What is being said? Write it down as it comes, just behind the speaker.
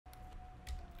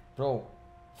Bro.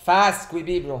 Fast,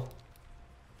 Squibby, bro.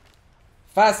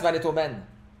 Fast, Manito Man.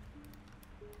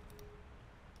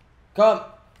 Come.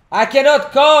 I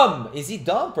cannot come! Is he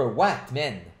dumb or what,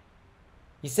 man?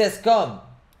 He says come.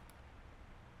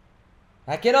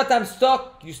 I cannot, I'm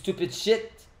stuck, you stupid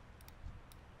shit.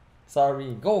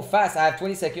 Sorry. Go fast, I have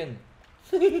 20 seconds.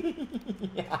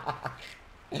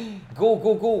 Go,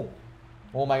 go, go.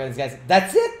 Oh my god, guys.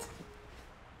 That's it?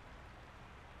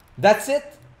 That's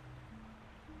it?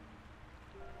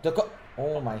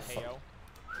 Oh my fuck.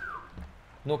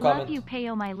 No comment. Love you,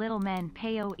 Payo, my little man,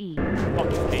 Payo E.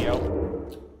 Fuck you,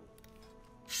 Payo.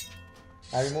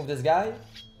 I remove this guy.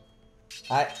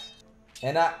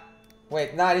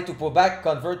 Wait, now I need to pull back,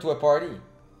 convert to a party.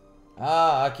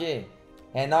 Ah, okay.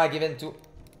 And now I give in to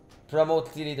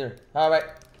promote leader. Alright,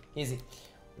 easy.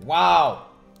 Wow.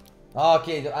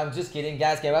 Okay, I'm just kidding,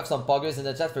 guys. Can we have some poggers in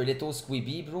the chat for little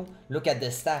Squibby, bro? Look at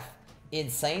the staff.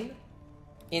 Insane.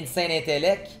 Insane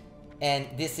intellect. And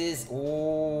this is...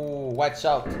 Ooh, watch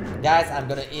out. Guys, I'm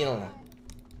gonna heal.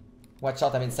 Watch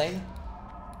out, I'm insane.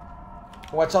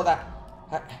 Watch out,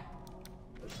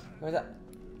 where's that?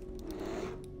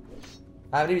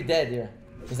 I'm really dead here.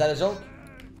 Is that a joke?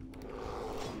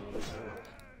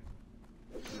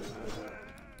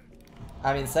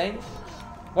 I'm insane.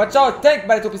 Watch out! Tank,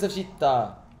 my little piece of shit.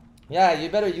 Yeah, you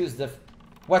better use the...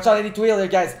 Watch out, I need to heal here,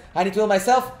 guys. I need to heal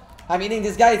myself. I'm eating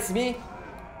this guy, it's me.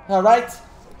 Alright.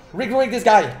 Regrowing this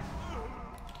guy.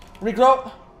 Regrow.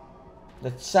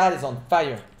 The chat is on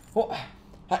fire. Oh.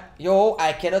 Yo,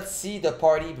 I cannot see the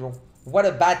party, bro. What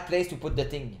a bad place to put the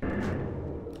thing.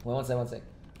 Wait, one sec.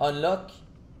 Unlock.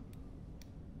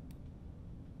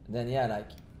 Then yeah,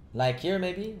 like here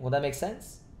maybe? Would that make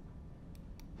sense?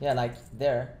 Yeah, like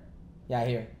there. Yeah,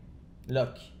 here.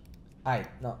 Look.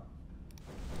 No.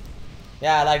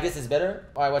 Yeah, like this is better.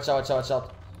 Alright, watch out.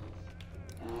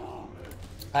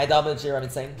 I double here, I'm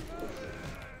insane.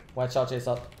 Watch out, chase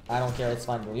out. I don't care, it's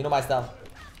fine, bro. You know my style.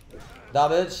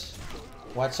 Damage.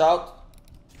 Watch out.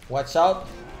 Watch out.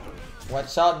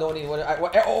 Watch out. Don't need water.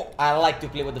 I like to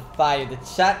play with the fire. The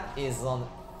chat is on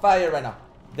fire right now.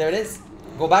 There it is.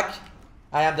 Go back.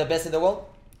 I am the best in the world.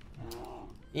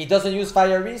 He doesn't use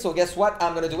fiery, so guess what?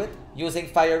 I'm gonna do it. Using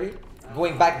fiery.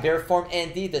 Going back bear form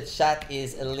Andy. The chat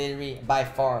is literally by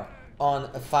far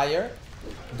on fire.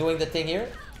 Doing the thing here.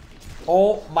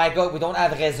 Oh my god, we don't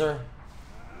have Razor.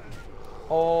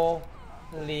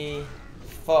 Holy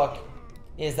fuck.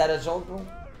 Is that a joke, bro?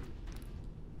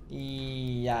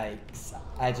 Yikes.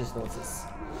 I just noticed.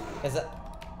 Is that...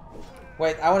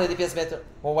 Wait, I want a DPS better.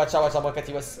 Oh, watch out,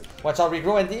 Makatiwas. Watch out,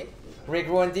 regrow ND.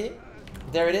 Regrow ND.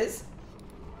 There it is.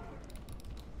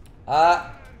 Yeah,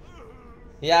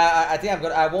 I think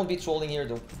I won't be trolling here,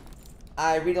 though.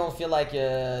 I really don't feel like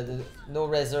no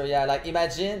Razor. Yeah, like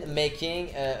imagine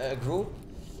making a group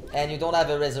and you don't have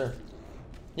a Razor.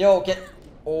 Yo, okay.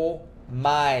 Oh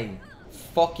my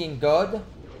fucking god.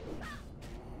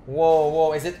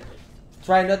 Whoa, is it?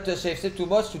 Try not to shift it too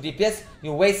much to DPS.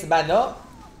 You waste mana.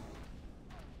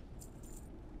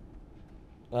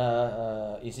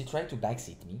 Is he trying to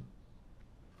backseat me?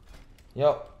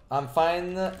 Yo, I'm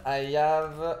fine.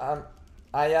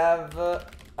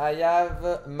 I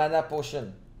have mana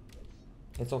potion.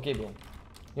 It's okay, bro.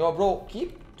 Yo, bro,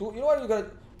 keep to. You know what you gotta.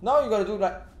 Now you gotta do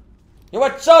like. Yo,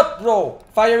 watch out, bro.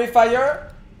 Fiery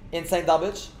fire. Insane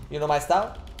damage. You know my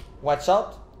style. Watch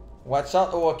out. Watch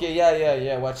out. Oh, okay.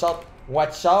 Yeah. Watch out.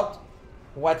 Watch out.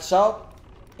 Watch out.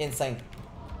 Insane.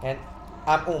 And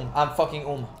I'm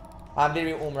fucking I'm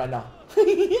literally right now.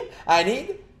 I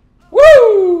need.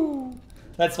 Woo!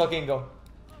 Let's fucking go.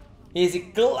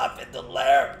 Easy clap in the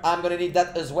lair. I'm gonna need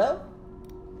that as well.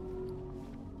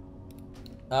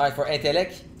 Alright, for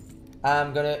intellect,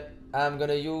 I'm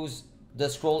gonna use the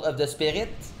scroll of the spirit.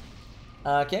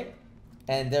 Okay.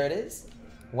 And there it is.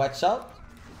 Watch out.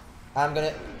 I'm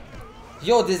gonna...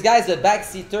 Yo, this guy's a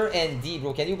backseater and D,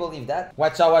 bro. Can you believe that?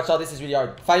 Watch out. This is really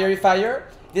hard. Fiery fire.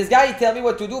 This guy, he tell me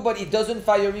what to do, but he doesn't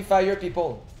fiery fire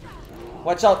people.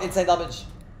 Watch out. Insane damage.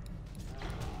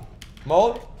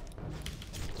 Mode.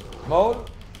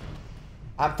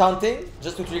 I'm taunting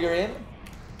just to trigger him.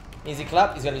 Easy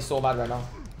clap. He's gonna be so mad right now.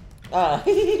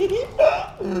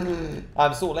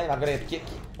 I'm so lame. I'm gonna get kicked.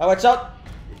 Watch out.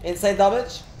 Insane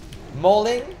damage.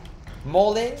 Mauling.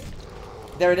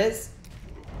 There it is.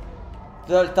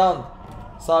 The tongue.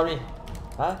 Sorry.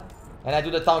 Huh? And I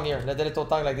do the tongue here. The little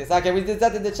tongue like this. Okay, we did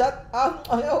that in the chat. Wow.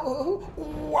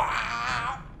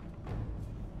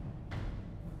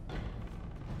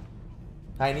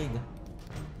 I need.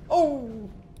 Oh.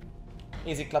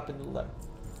 Easy clap in the left.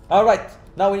 Alright.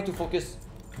 Now we need to focus.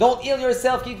 Don't heal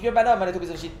yourself. Keep your mana, man. Little piece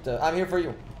of shit. I'm here for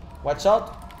you. Watch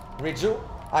out. Reju.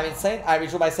 I'm insane. I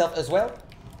regrow myself as well.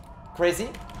 Crazy.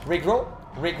 Regrow.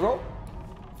 Regrow.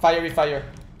 Fiery fire.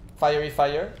 Fiery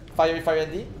fire. Fiery fire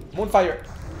ND. Moonfire.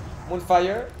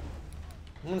 Moonfire.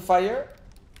 Moonfire.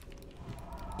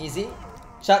 Easy.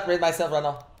 Chat, raid myself right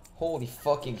now. Holy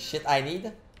fucking shit, I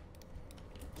need.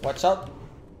 Watch out.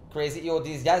 Crazy. Yo,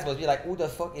 these guys must be like, who the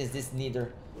fuck is this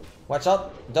neither? Watch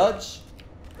out. Dodge.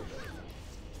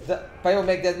 The Payo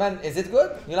make dead man. Is it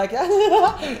good? You like that?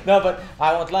 No, but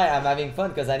I won't lie. I'm having fun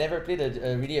because I never played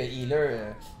really a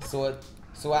healer. So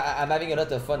I'm having a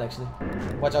lot of fun actually.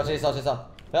 Watch out, chase out, chase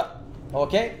out. Yeah.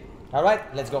 Okay.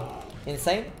 Alright, let's go.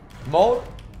 Insane. Mole.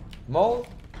 Mole.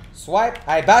 Swipe.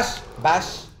 I bash.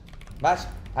 Bash. Bash.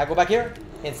 I go back here.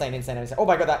 Insane, insane, insane. Oh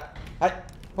my god,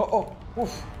 that. Oh.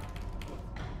 Oof.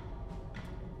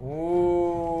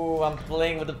 Ooh, I'm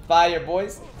playing with the fire,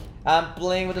 boys. I'm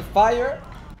playing with the fire.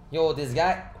 Yo, this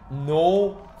guy.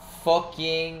 No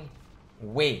fucking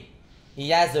way. He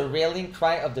has the railing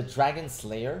cry of the Dragon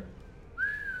Slayer.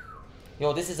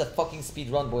 Yo, this is a fucking speed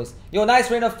run, boys. Yo, nice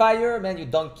rain of fire, man, you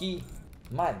donkey.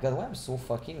 My god, why I'm so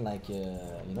fucking like, you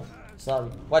know? Sorry.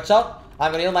 Watch out.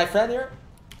 I'm gonna heal my friend here.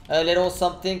 A little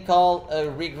something called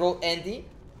regrow Andy.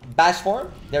 Bash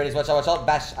form. There it is. Watch out, watch out.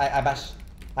 Bash. I bash.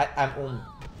 I'm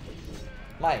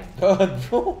My god,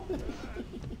 bro.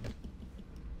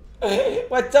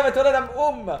 Watch out,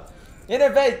 I'm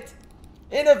Innovate.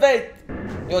 Innovate.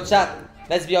 Yo, chat.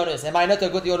 Let's be honest. Am I not a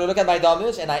good... Yo, look at my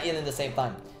damage and I heal in the same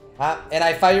time. And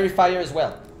I fiery fire as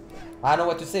well. I don't know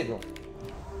what to say, bro.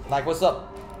 Like, what's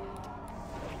up?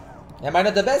 Am I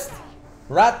not the best?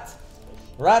 Rat.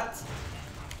 Rat.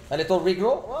 A little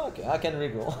regrow? Oh, okay, I can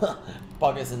regrow.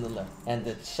 Pog is in the left. And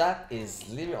the chat is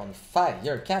literally on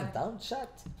fire. Calm down, chat.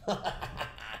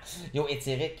 Yo, it's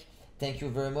Eric. Thank you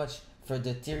very much for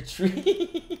the tier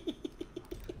 3.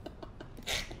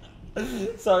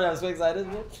 Sorry, I'm so excited,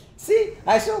 bro. See,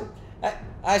 I show.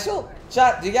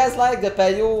 Chat, do you guys like the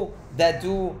Payo that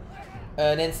do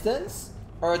an instance?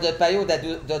 Or the Payo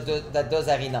that does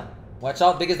arena? Watch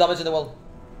out, biggest damage in the world.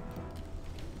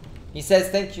 He says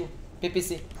thank you.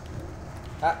 PPC.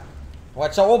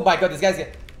 Watch out. Oh my god, this guy's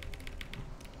get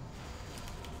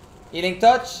healing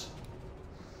touch.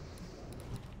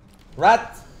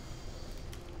 Rat.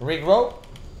 Regrow.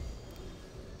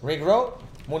 Regrow.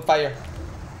 Moonfire.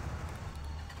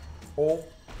 Oh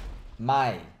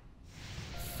my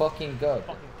fucking god.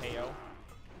 Fucking Payo.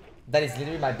 That is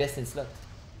literally my best in slot.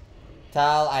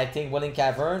 Tal, I think Willing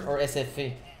Cavern or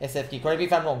SFP. SFP. Correct me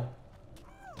if I'm wrong.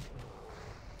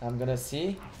 I'm gonna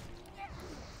see.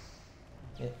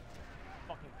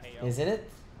 Isn't it?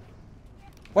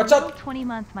 Watch out!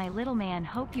 20-month, my little man.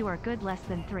 Hope you are good. Less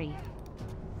than 3.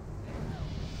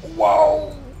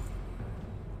 Whoa!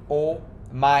 Oh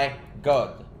my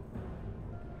god.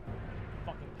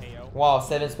 Fucking Payo. Wow,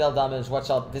 7 spell damage. Watch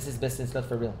out. This is best in slot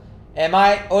for real. Am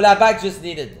I? Olabak just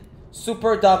needed.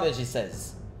 Super damage, he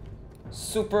says.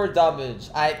 Super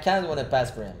damage. I kind of want to pass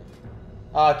for him.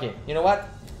 Okay, you know what?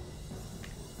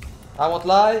 I won't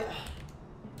lie.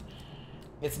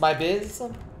 It's my biz.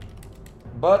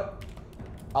 But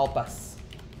I'll pass.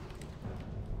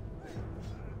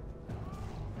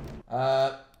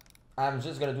 I'm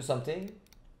just gonna do something.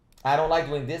 I don't like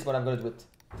doing this, but I'm gonna do it.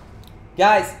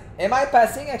 Guys, am I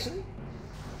passing actually?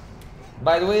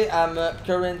 By the way, I'm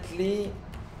currently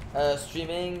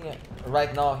streaming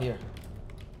right now here.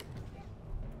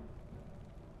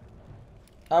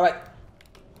 Alright.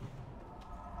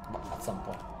 At some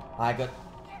point. I got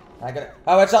it.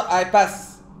 Oh, watch out, I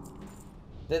pass.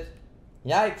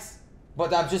 Yikes.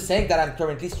 But I'm just saying that I'm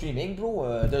currently streaming,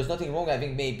 bro. There's nothing wrong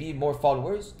having maybe more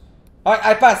followers. Alright,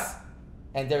 I pass.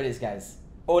 And there it is, guys.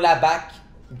 Olabak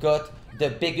got the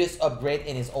biggest upgrade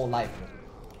in his whole life,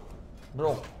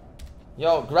 bro.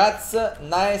 Yo, grats.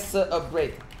 Nice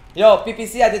upgrade. Yo,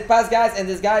 PPC, I did pass, guys. And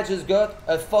this guy just got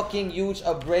a fucking huge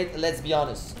upgrade. Let's be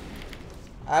honest.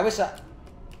 I wish I...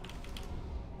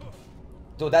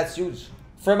 Dude, that's huge.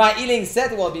 For my healing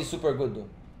set, it will be super good, though.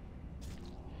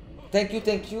 Thank you,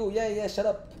 thank you. Yeah, shut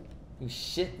up. You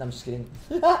shit. I'm just kidding.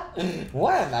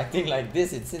 Why I'm acting like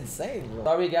this? It's insane, bro.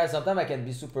 Sorry, guys. Sometimes I can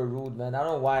be super rude, man. I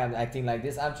don't know why I'm acting like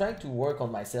this. I'm trying to work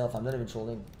on myself. I'm not even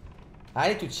trolling. I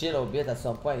need to chill a bit at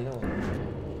some point, you know.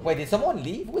 Wait, did someone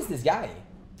leave? Who is this guy?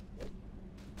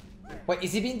 Wait,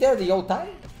 is he been there the whole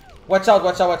time? Watch out,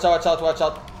 watch out, watch out, watch out, watch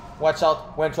out. Watch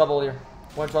out. We're in trouble here.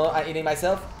 We're in trouble. I'm eating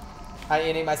myself. I'm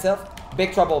eating myself.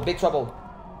 Big trouble, big trouble.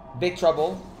 Big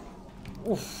trouble.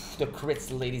 Oof, the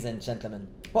crits, ladies and gentlemen.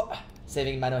 Oh,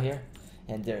 saving mana here.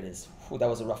 And there it is. Ooh, that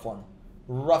was a rough one.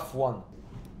 Rough one.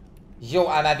 Yo,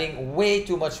 I'm having way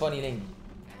too much fun healing.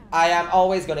 I am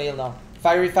always gonna heal now.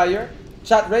 Fiery fire.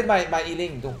 Chat, raid my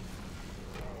healing, though.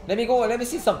 Let me go. Let me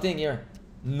see something here.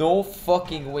 No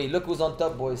fucking way. Look who's on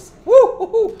top, boys. Woo! Woo,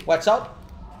 woo. Watch out.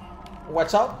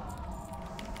 Watch out.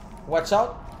 Watch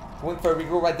out. Going for a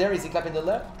regrow right there. Is he clapping the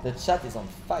left? The chat is on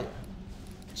fire.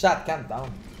 Chat, calm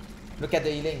down. Look at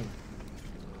the healing.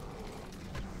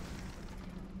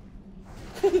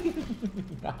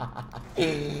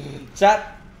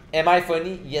 Chat, am I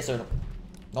funny? Yes or no?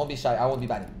 Don't be shy. I won't be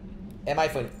bad. Am I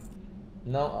funny?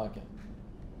 No? Okay.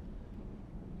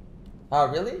 Oh,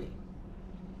 really?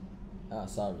 Ah,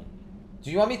 sorry.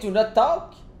 Do you want me to not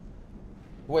talk?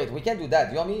 Wait, we can't do that.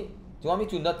 Do you want me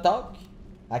to not talk?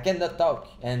 I cannot talk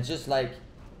and just like.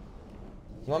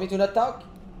 You want me to not talk?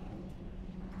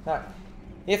 Alright.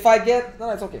 If I get no,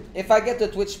 it's okay. If I get the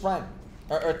Twitch Prime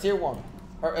or a tier 1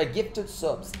 or a gifted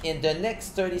subs in the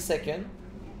next 30 seconds,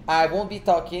 I won't be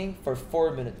talking for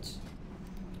 4 minutes.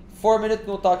 4 minutes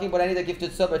no talking, but I need a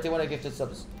gifted sub or tier 1 or gifted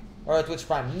subs or a Twitch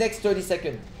Prime. Next 30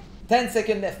 seconds. 10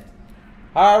 seconds left.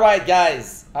 Alright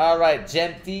guys. Alright.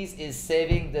 Gemtees is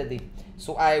saving the day.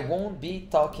 So I won't be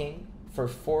talking for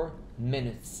 4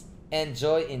 minutes.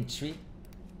 Enjoy in 3,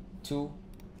 2,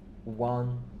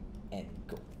 1, and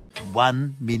go.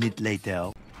 1 minute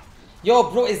later.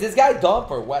 Yo, bro, is this guy dumb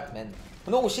or what, man?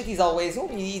 No shit, he's always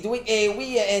he's doing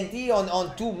AoE and D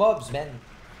on 2 mobs, man.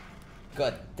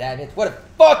 God damn it. What a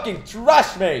fucking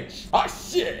trash mage. Ah,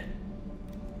 shit.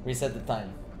 Reset the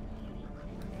time.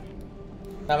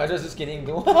 No, I'm just kidding,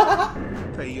 though.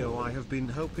 Payo, I have been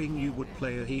hoping you would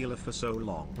play a healer for so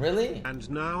long. Really? And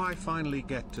now I finally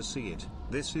get to see it.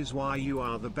 This is why you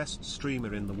are the best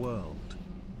streamer in the world.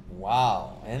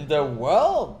 Wow. In the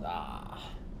world? Ah.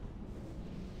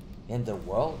 In the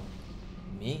world?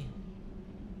 Me?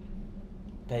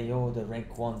 Payo, the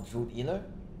rank 1 Druid healer?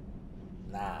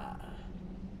 Nah.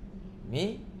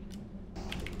 Me?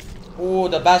 Oh,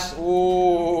 the bash.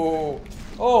 Oh.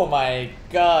 Oh my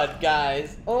god,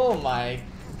 guys. Oh my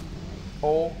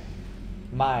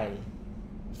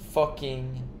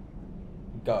fucking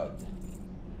god.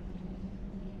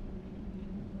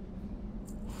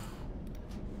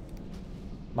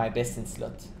 My best in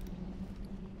slot.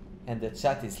 And the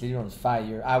chat is literally on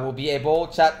fire. I will be able,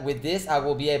 chat, with this, I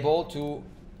will be able to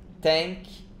tank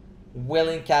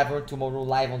Welling Cavern tomorrow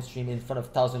live on stream in front of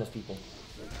thousands of people.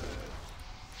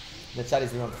 The chat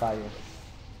is literally on fire.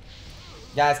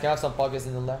 Guys, can I have some poggers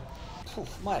in the left?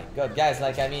 Oof, my god, guys,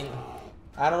 like, I mean,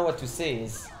 I don't know what to say.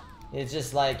 It's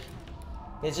just like,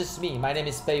 it's just me. My name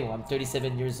is Payo. I'm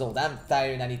 37 years old. I'm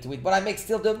tired and I need to eat, but I make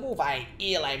still the move. I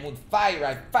heal, I moon fire,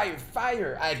 I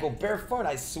fire. I go barefoot,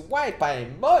 I swipe, I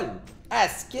mull.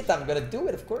 Ask it, I'm gonna do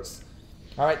it, of course.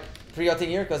 Alright, pre-outing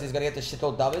here because he's gonna get the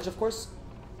shitload damage, of course.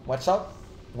 Watch out.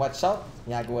 Watch out.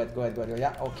 Yeah, go ahead, go ahead, go ahead.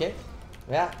 Yeah, okay.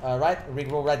 Yeah, alright.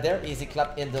 Regrow right there. Easy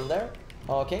clap in the lair.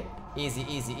 Okay. Easy,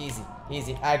 easy, easy,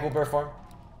 easy. I go perform.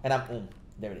 And I'm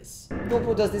there it is. Yo,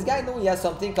 bro, does this guy know he has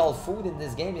something called food in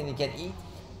this game and he can eat?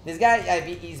 This guy,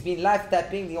 he's been live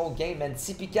tapping the whole game, man.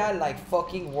 Typical, like,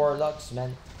 fucking warlocks,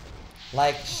 man.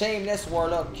 Like, shameless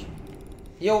warlock.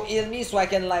 Yo, heal me so I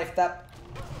can live tap.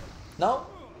 No?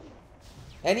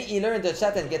 Any healer in the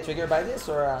chat and get triggered by this?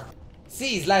 Or, see,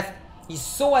 he's live. He's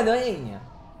so annoying.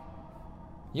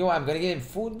 Yo, I'm gonna give him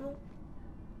food, bro.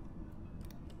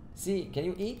 See, can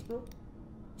you eat, bro?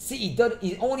 See, he does.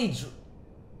 He only.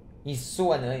 He's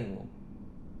so annoying, bro.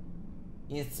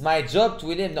 It's my job to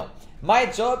heal him. No, my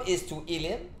job is to heal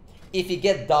him if he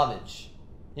get damage.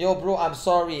 Yo, bro, I'm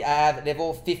sorry. I have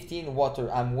level 15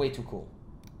 water. I'm way too cool.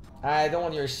 I don't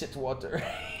want your shit water.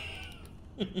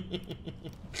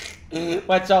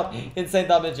 Watch out. Insane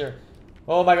damage here.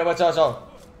 Oh my god, watch out, watch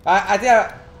out. I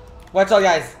think watch out,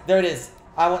 guys. There it is.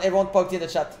 I want everyone poked in the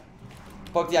chat.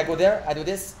 Poked, I go there. I do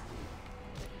this.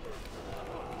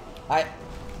 I'm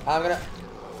gonna...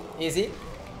 Easy.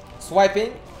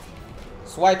 Swiping.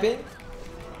 Swiping.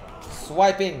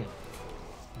 Swiping.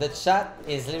 The chat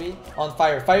is literally on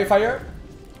fire. Fire, fire.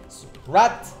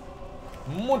 Rat.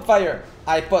 Moonfire.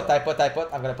 I put. I'm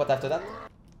gonna put after that.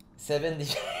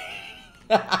 70.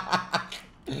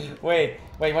 Wait,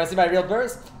 you wanna see my real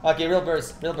burst? Okay, real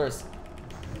burst.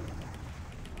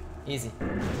 Easy.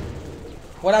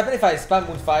 What happens if I spam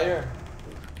Moonfire?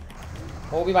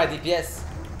 What will be my DPS?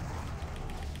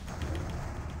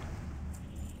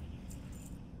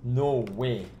 No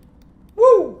way.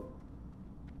 Woo!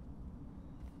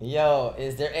 Yo,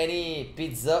 is there any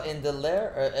pizza in the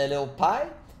lair? Or a little pie?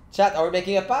 Chat, are we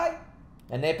making a pie?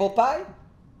 An apple pie?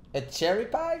 A cherry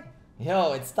pie?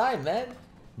 Yo, it's time, man.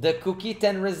 The cookie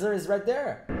 10 reserve is right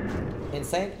there.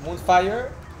 Insane.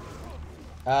 Moonfire.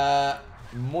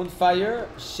 Moonfire.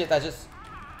 Shit, I just...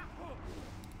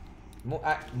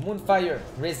 Moonfire.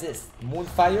 Resist.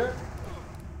 Moonfire.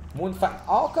 Moonfire.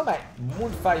 Oh, come on.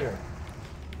 Moonfire.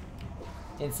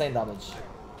 Insane damage.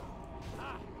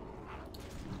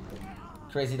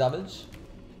 Crazy damage.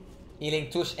 Healing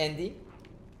Tush Andy.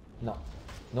 No.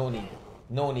 No need.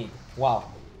 No need. Wow.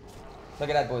 Look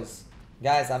at that, boys.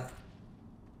 Guys, I'm...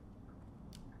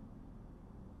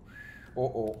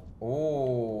 Oh.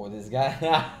 Oh, this guy.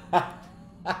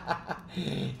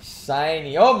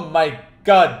 Shiny. Oh my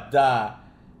god.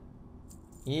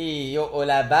 Yo,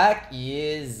 Olaback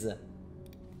is...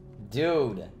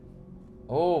 Dude.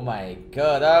 Oh my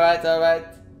god. Alright.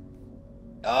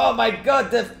 Oh my god,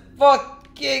 the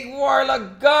fucking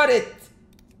Warlock got it.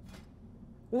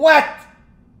 What?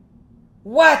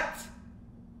 What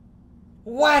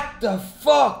the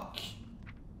fuck?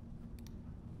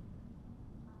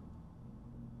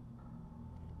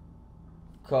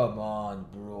 Come on,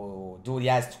 bro. Dude, he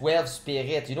has 12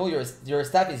 spirit. You know your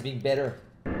staff is being better.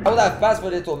 I would have passed for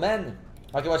little man.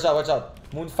 Okay, watch out.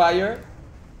 Moonfire.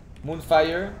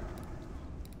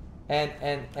 And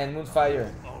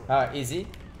Moonfire. Alright, easy.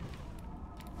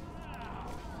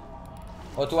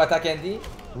 Auto attack Andy.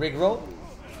 Regrow.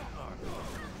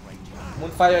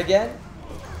 Moonfire again.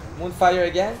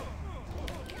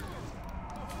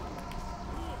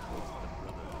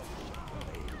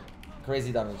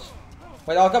 Crazy damage.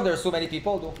 Wait, how come there's so many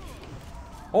people though?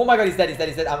 Oh my god, he's dead.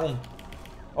 I'm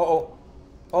Oh.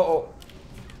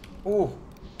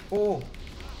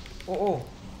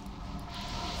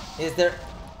 Is there...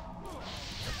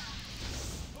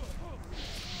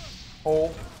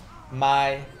 Oh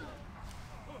my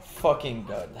fucking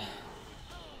god.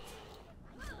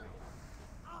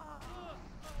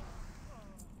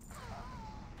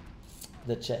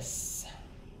 The chess.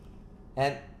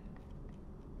 And...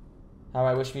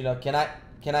 Alright, wish me luck. Can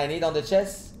I need on the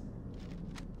chess?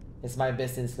 It's my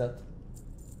best in slot.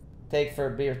 Take for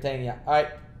beer thing, yeah. Alright.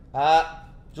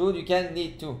 Druid, you can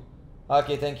need too.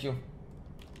 Okay, thank you.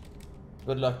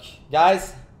 Good luck.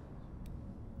 Guys.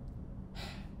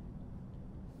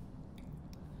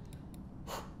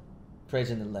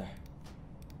 Prage in the lair.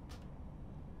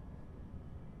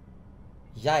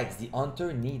 Yikes, the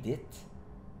hunter need it.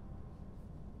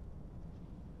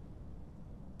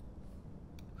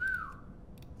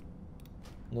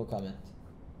 No comment.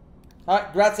 Alright,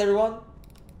 congrats everyone.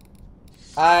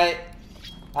 I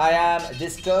am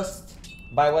disgusted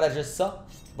by what I just saw,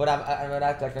 but I'm gonna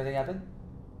act like nothing happened.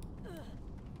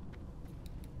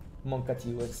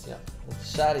 Monkati US, yeah. The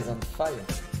chat is on fire.